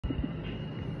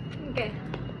Okay.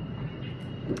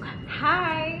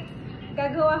 Hi!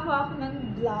 Gagawa ko ako ng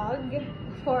vlog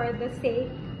for the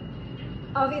sake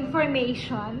of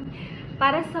information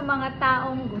para sa mga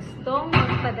taong gustong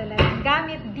magpadala ng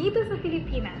gamit dito sa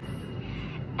Pilipinas.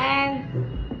 And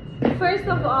first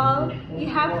of all, you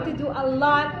have to do a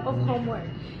lot of homework.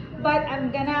 But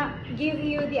I'm gonna give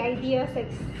you the ideas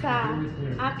sa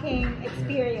aking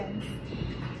experience.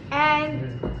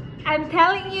 And I'm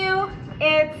telling you,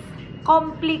 it's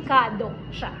komplikado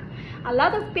siya. A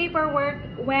lot of paperwork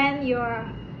when your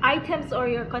items or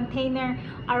your container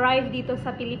arrive dito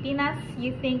sa Pilipinas.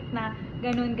 You think na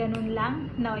ganun-ganun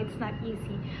lang. No, it's not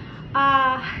easy.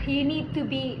 You need to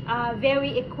be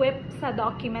very equipped sa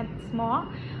documents mo.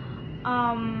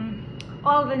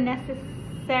 All the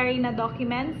necessary na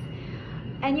documents.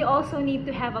 And you also need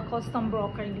to have a custom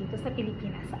broker dito sa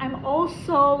Pilipinas. I'm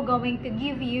also going to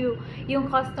give you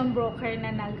yung custom broker na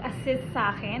nag-assist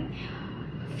sa akin.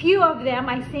 Few of them,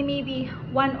 I say maybe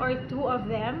 1 or 2 of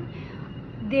them,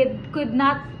 could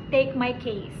not take my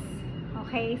case.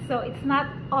 Okay? So it's not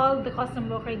all the custom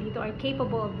broker dito are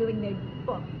capable of doing their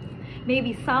job.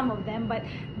 Maybe some of them, but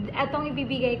etong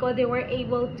ibibigay ko, they were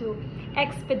able to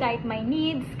expedite my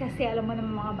needs kasi alam mo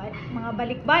naman mga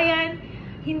balikbayan,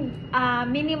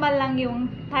 minimal lang yung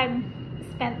time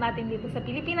spent natin dito sa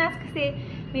Pilipinas kasi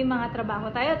may mga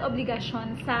trabaho tayo at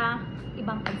obligasyon sa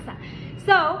ibang bansa.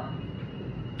 So,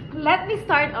 let me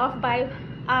start off by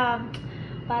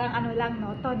parang ano lang,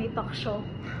 no? Tony Talk Show.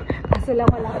 Kaso lang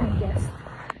wala akong guest.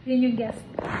 Yun yung guest.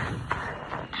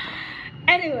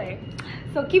 Anyway,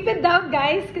 so keep it down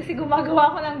guys kasi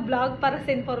gumagawa ko ng vlog para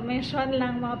sa information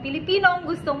lang mga Pilipino ang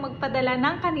gustong magpadala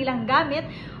ng kanilang gamit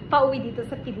pauwi dito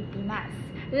sa Pilipinas.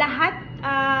 Lahat,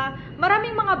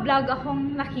 maraming mga vlog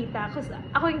akong nakita kasi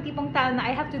ako yung tipong tao na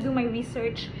I have to do my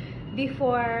research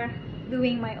before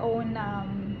doing my own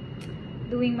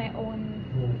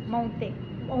mounting,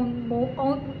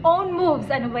 own moves.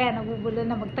 Ano ba yan? Nabubulo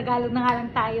na, magtagalog na nga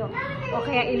lang tayo o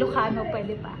kaya Ilocano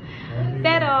pwede pa.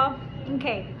 Pero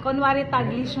okay, kunwari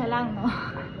Taglish na lang, no?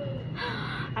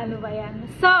 Ano ba yan?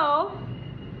 So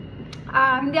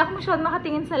hindi ako masyadong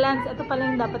nakatingin sa lens. Ito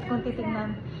pala yung dapat kong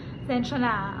titignan. Sensya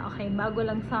na, okay, bago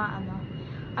lang sa ano.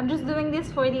 I'm just doing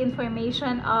this for the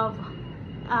information of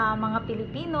mga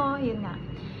Pilipino, yun nga.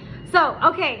 So,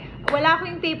 okay, wala ko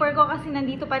yung paper ko kasi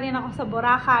nandito pa rin ako sa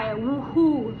Boracay.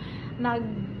 Woohoo!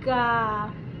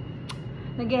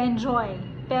 Nag-enjoy.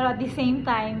 Pero at the same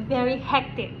time, very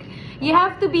hectic. You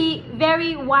have to be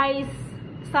very wise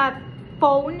sa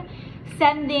phone,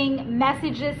 sending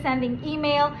messages, sending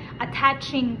email,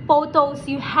 attaching photos.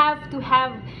 You have to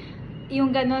have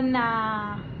yung ganun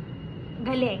na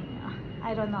galing.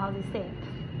 I don't know how to say it.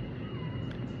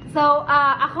 So,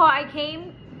 I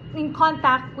came in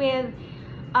contact with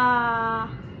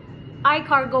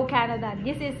iCargo Canada.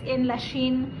 This is in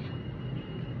Lachine,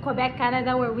 Quebec,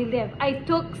 Canada, where we live. I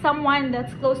took someone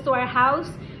that's close to our house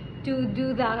to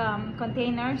do the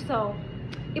container. So,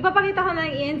 ipapakita ko na,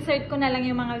 i-insert ko na lang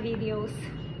yung mga videos.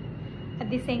 At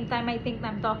the same time, I think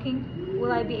I'm talking. Will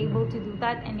I be able to do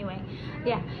that? Anyway,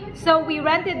 yeah. So, we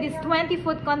rented this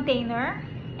 20-foot container.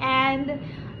 And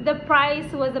the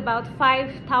price was about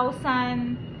 5,000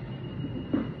 something.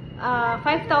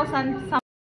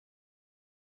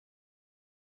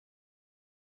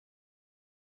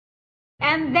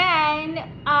 And then,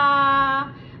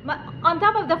 on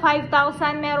top of the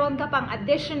 5,000, meron ka pang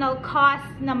additional cost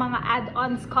na mga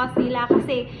add-ons cost nila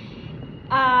kasi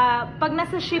pag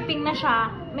nasa shipping na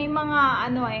siya, may mga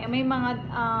may mga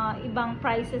ibang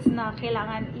prices na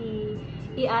kailangan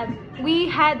i-add. We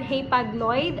had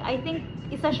Hapag-Lloyd. I think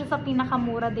isa siya sa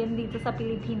pinakamura din dito sa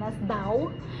Pilipinas daw.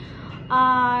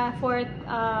 For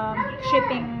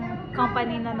shipping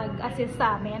company na nag-assist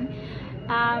sa amin.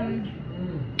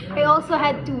 I also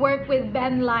had to work with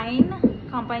Ben Line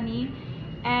company,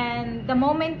 and the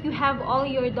moment you have all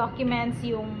your documents,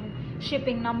 yung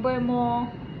shipping number mo,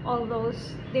 all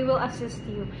those, they will assist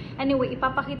you. Anyway,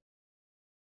 ipapakita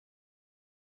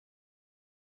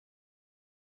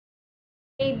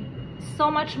paid so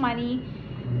much money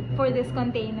for this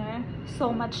container.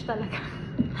 So much talaga.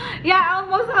 Yeah,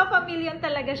 almost $500,000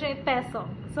 talaga siya peso.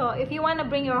 So, if you want to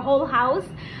bring your whole house,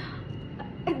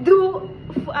 do,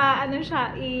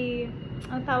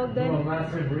 ang tawag doon? Do a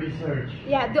massive research.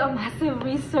 Yeah, do a massive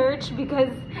research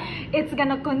because it's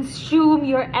gonna consume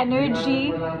your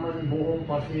energy. Kailangan buong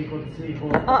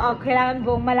pasikot-sikot. Oo, kailangan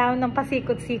buong malaman ng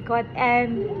pasikot-sikot.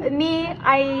 And me,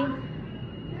 I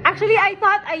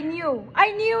thought I knew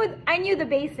the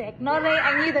basic. No,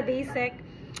 I knew the basic.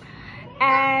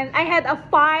 And I had a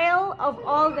file of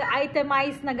all the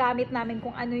itemized na gamit namin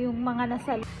kung ano yung mga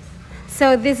nasa.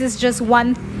 So this is just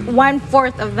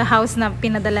one-fourth of the house na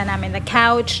pinadala namin. The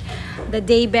couch, the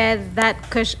daybed, that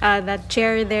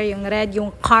chair there, yung red,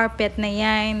 yung carpet na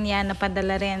yan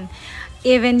napadala rin.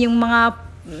 Even yung mga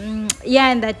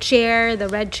that chair, the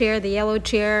red chair, the yellow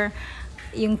chair,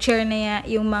 yung chair na yan,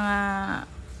 yung mga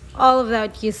all of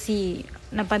that you see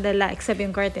napadala, except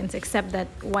yung curtains, except that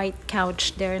white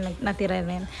couch there natira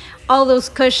rin. All those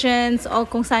cushions, all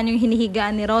kung saan yung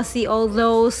hinihigaan ni Rosie, all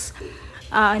those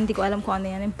hindi ko alam kung ano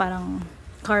yan, yung parang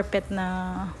carpet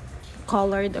na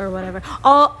colored or whatever.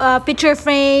 All picture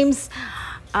frames,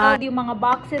 yung mga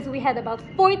boxes, we had about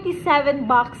 47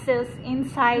 boxes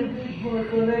inside.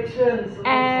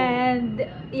 And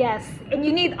yes, and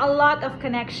you need a lot of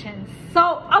connections.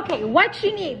 So okay, what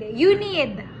you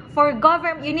need for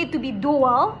government, you need to be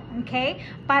dual, okay?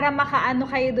 Para makaano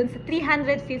kayo dun sa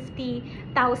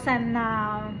 350,000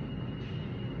 na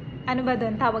ano ba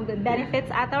dun tawag dun,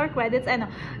 benefits at our credits,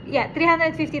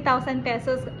 350,000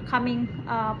 pesos coming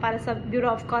para sa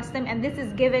Bureau of Customs, and this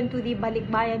is given to the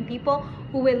balikbayan people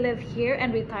who will live here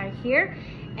and retire here.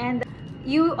 And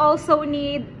you also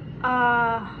need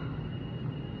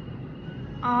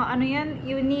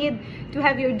you need to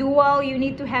have your dual, you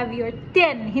need to have your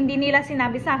tin. Hindi nila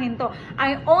sinabi sa akin to.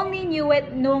 I only knew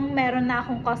it nung meron na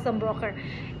akong custom broker.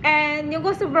 And yung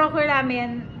custom broker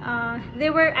namin,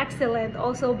 they were excellent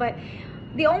also, but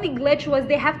the only glitch was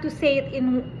they have to say it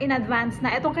in advance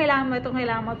na itong kailangan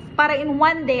mo. Para in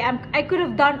one day, I could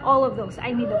have done all of those.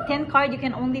 I need a tin card, you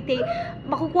can only take,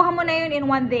 makukuha mo na yun in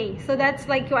one day. So that's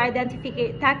like your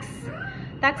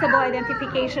taxable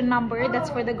identification number. That's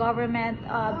for the government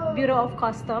Bureau of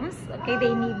Customs. Okay,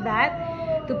 they need that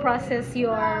to process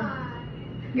your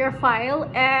file.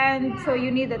 And so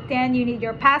you need a tin, you need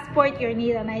your passport, you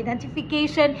need an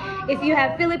identification. If you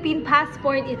have Philippine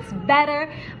passport, it's better,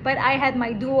 but I had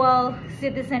my dual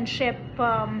citizenship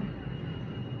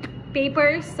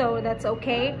papers, so that's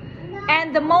okay.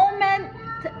 And the moment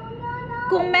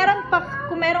kung meron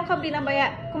kang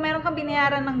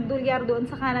binayaran ng dolyar doon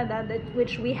sa Canada,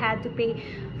 which we had to pay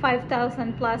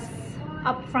 5,000 plus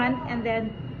upfront, and then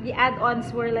the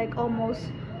add-ons were like almost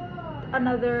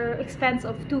another expense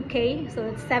of 2K, so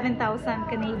it's 7,000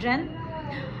 Canadian.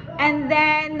 And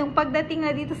then nung pagdating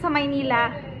na dito sa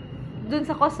Maynila, dun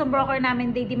sa custom broker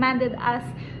namin, they demanded us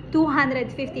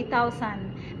 250,000.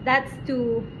 That's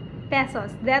to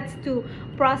pesos. That's to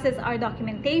process our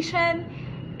documentation.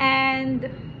 And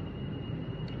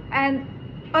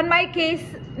on my case,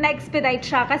 na-expedite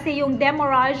siya kasi yung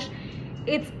demurrage,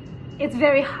 it's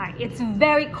very high, it's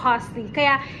very costly.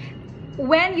 Kaya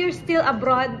when you're still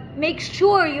abroad, make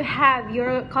sure you have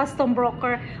your custom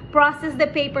broker process the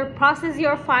paper, process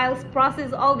your files, process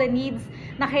all the needs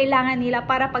na kailangan nila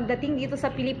para pagdating dito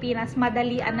sa Pilipinas,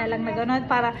 madalian na lang na ganun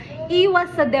para iwas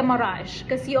sa demurrage.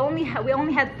 Kasi we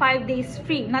only had 5 days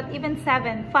free, not even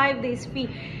 7, 5 days free.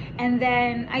 And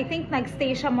then, I think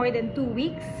nagstay siya more than 2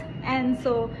 weeks. And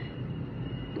so,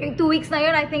 yung 2 weeks na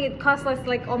yun, I think it cost us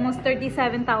like almost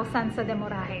 37,000 sa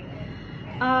demorahe.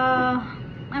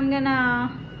 I'm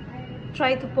gonna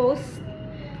try to post.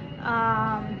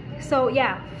 So,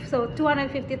 yeah. So,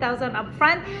 250,000 up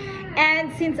front. And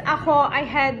since I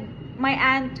had my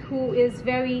aunt who is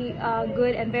very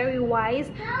good and very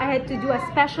wise, I had to do a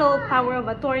special power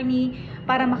of attorney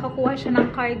para makakuha siya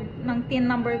ng card, ng TIN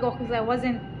number ko, because I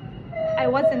wasn't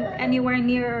anywhere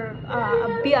near a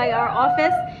BIR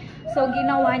office. So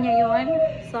ginawa niya yon.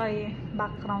 Sorry,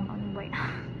 background on boy.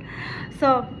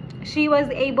 So she was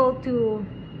able to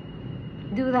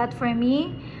do that for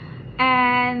me.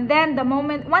 And then the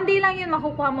moment, one day lang yun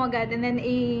makukuha mo agad, and then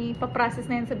ipaprocess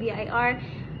na yun sa BIR,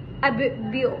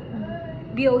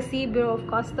 BOC, Bureau of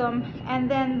Customs. And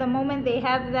then the moment they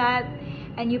have that,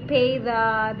 and you pay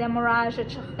the demurrage at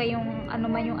saka yung ano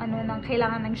man yung ano ng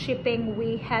kailangan ng shipping,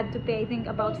 we had to pay I think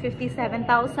about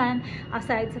 57,000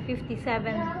 aside sa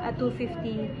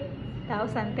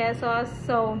 250,000 pesos.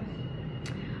 So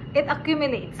it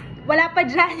accumulates. Wala pa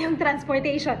dyan yung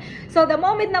transportation. So the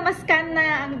moment na ma-scan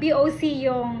na ang BOC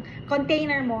yung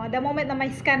container mo, the moment na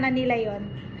ma-scan na nila yon,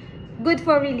 good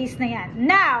for release na yan.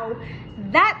 Now,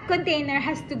 that container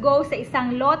has to go sa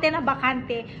isang lote na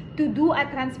bakante to do a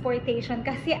transportation.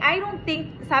 Kasi I don't think,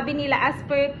 sabi nila, as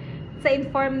per sa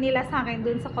inform nila sa akin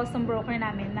dun sa custom broker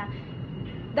namin, na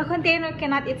the container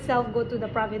cannot itself go to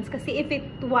the province. Kasi if it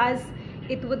was,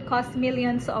 it would cost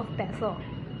millions of peso.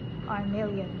 Or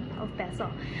million of peso.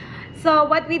 So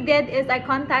what we did is I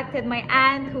contacted my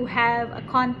aunt who have a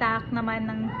contact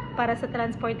naman para sa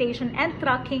transportation and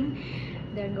trucking.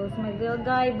 There goes my little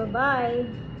guy. Bye-bye.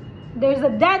 There's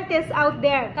a dentist out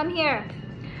there. Come here.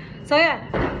 So, yan.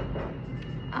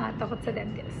 Takot sa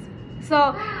dentist.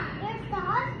 So,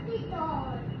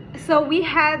 So we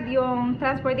had yung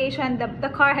transportation, the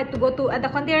car had to go to, the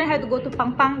container had to go to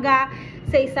Pampanga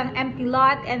sa isang empty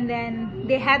lot, and then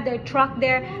they had their truck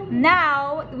there.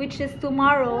 Now, which is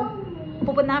tomorrow,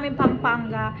 pupunta namin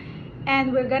Pampanga,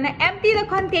 and we're gonna empty the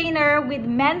container with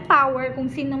manpower, kung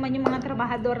sino man yung mga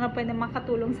trabahador na pwede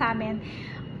makatulong sa amin.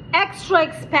 Extra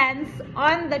expense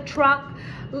on the truck,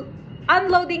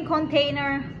 unloading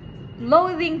container,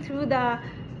 loading through the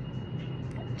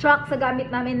truck sa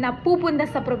gamit namin na pupunta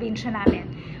sa probinsya namin,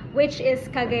 which is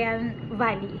Cagayan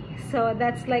Valley. So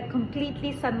that's like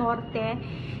completely sa norte,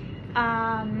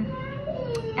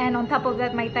 and on top of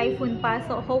that may typhoon pa,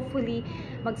 so hopefully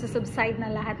magsusubside na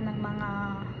lahat ng mga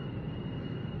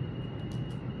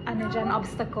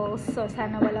obstacles. So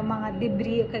sana walang mga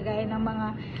debris kagaya ng mga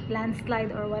landslide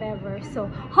or whatever. So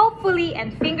hopefully,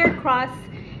 and finger crossed.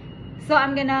 So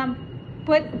I'm gonna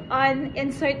put on,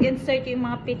 insert yung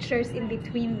mga pictures in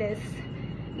between this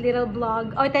little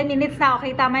vlog. 10 minutes na,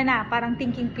 okay, tama na. Parang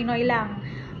thinking Pinoy lang.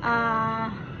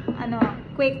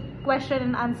 Quick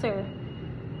question and answer.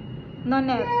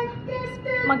 Nonet,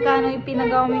 magkano yung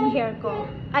pinagawa mong hair ko?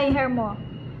 Ay, hair mo.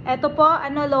 Eto po,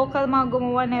 local mga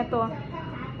gumawa neto.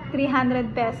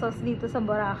 300 pesos dito sa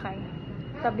Boracay.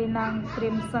 Tabi ng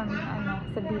Crimson,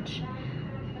 sa beach.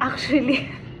 Actually,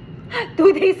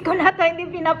 2 days ko na ito hindi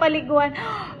pinapaliguan.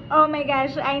 Oh my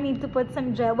gosh, I need to put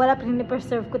some gel. Wala pa rin,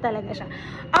 preserve ko talaga siya.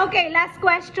 Okay, last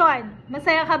question.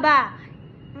 Masaya ka ba?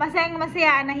 Masayang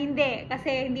masaya na hindi.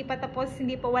 Kasi hindi pa tapos,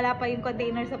 wala pa yung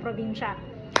container sa probinsya.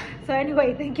 So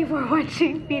anyway, thank you for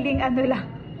watching. Feeling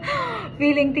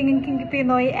feeling tingin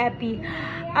Pinoy epi.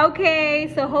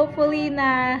 Okay, so hopefully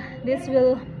na this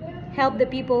will help the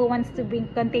people who wants to bring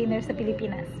containers sa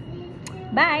Pilipinas.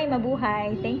 Bye!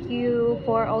 Mabuhay! Thank you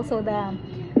for also the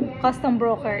custom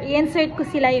broker. I-insert ko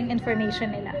sila yung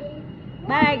information nila.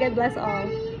 Bye! God bless all!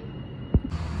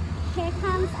 Here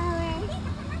comes our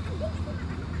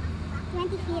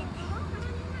 20 feet.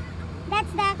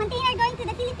 That's the container going to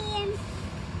the Philippines.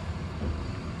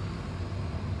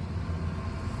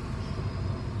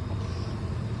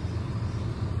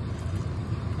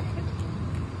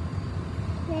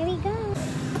 There we go.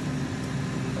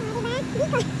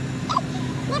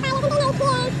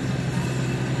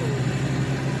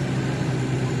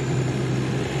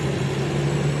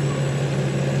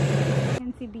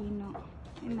 Yan si Bino.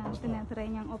 Tinatry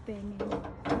niyang opening.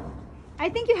 I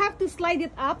think you have to slide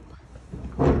it up.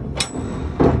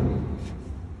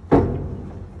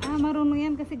 Marunong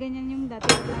yan kasi ganyan yung dati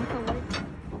lang sa work.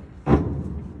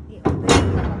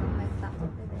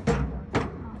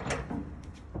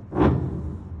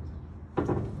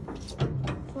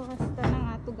 So, hasta na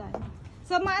nga ito gano'n.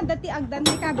 So, mga dati agdan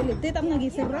may kabilit. Dito ang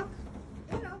nagisip rock?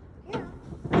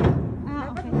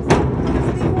 Okay.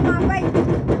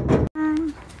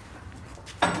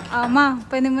 Ma,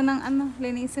 pwede mo nang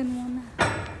linisin muna.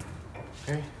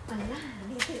 Okay.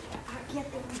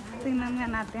 Tingnan nga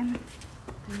natin.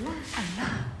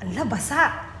 Ala,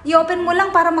 basa. I-open mo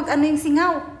lang para mag-ano yung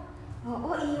singaw.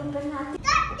 Oo, i-open natin.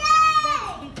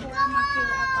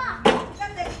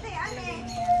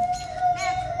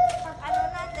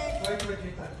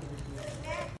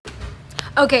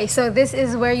 Okay, so this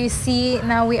is where you see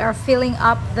now we are filling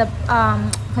up the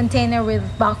container with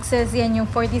boxes. Yan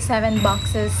yung 47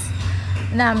 boxes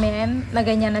namin na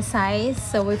ganyan na size.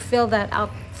 So we fill that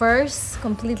up first,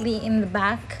 completely in the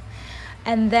back.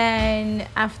 And then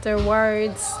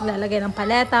afterwards, lalagay ng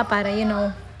paleta para,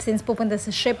 since pupunta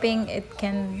sa shipping, it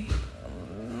can,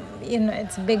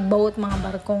 it's big boat, mga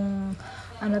barkong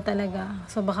talaga.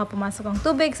 So baka pumasok ang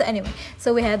tubig. So anyway,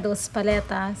 so we had those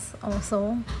paletas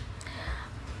also.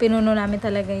 Pinuno namin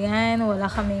talaga yan. Wala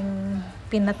kaming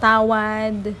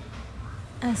pinatawad.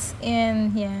 As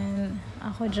in, yan.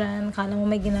 Ako dyan. Kala mo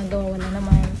may ginagawa. Wala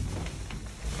naman.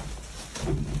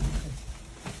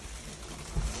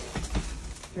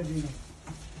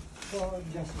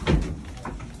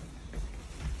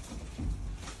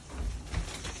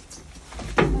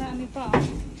 Marami pa.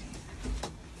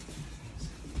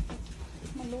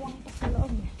 Maluwang pa sa loob.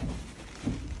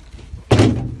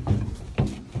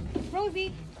 Rosie!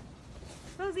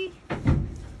 Rosie!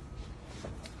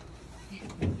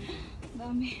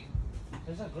 Dami.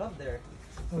 There's a glove there.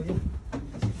 Oh, yeah.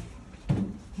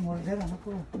 More there,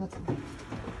 ako. That's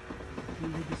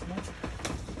maybe this one.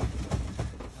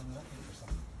 I'm looking for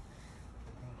something.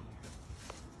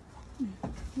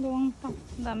 Luwang pa.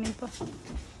 Dami pa.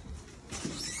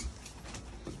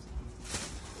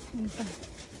 Yan pa.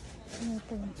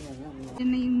 Ito. Yan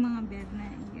na yung mga bed na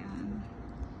yan.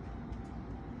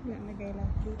 Lalagay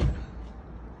lang dito.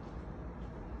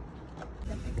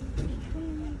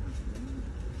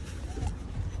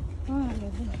 Oh,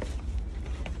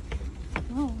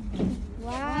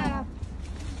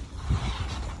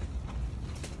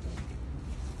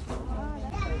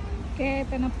 Okay,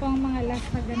 ito na po ang mga last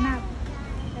na ganap.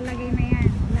 Talagay na yan.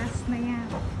 Last na yan.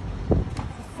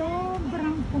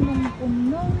 Sobrang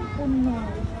punong-puno.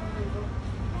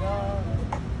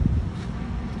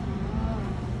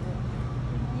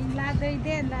 Yung ladder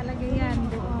din, lalagay yan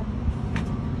doon.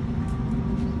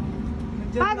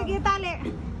 Paano kita tali?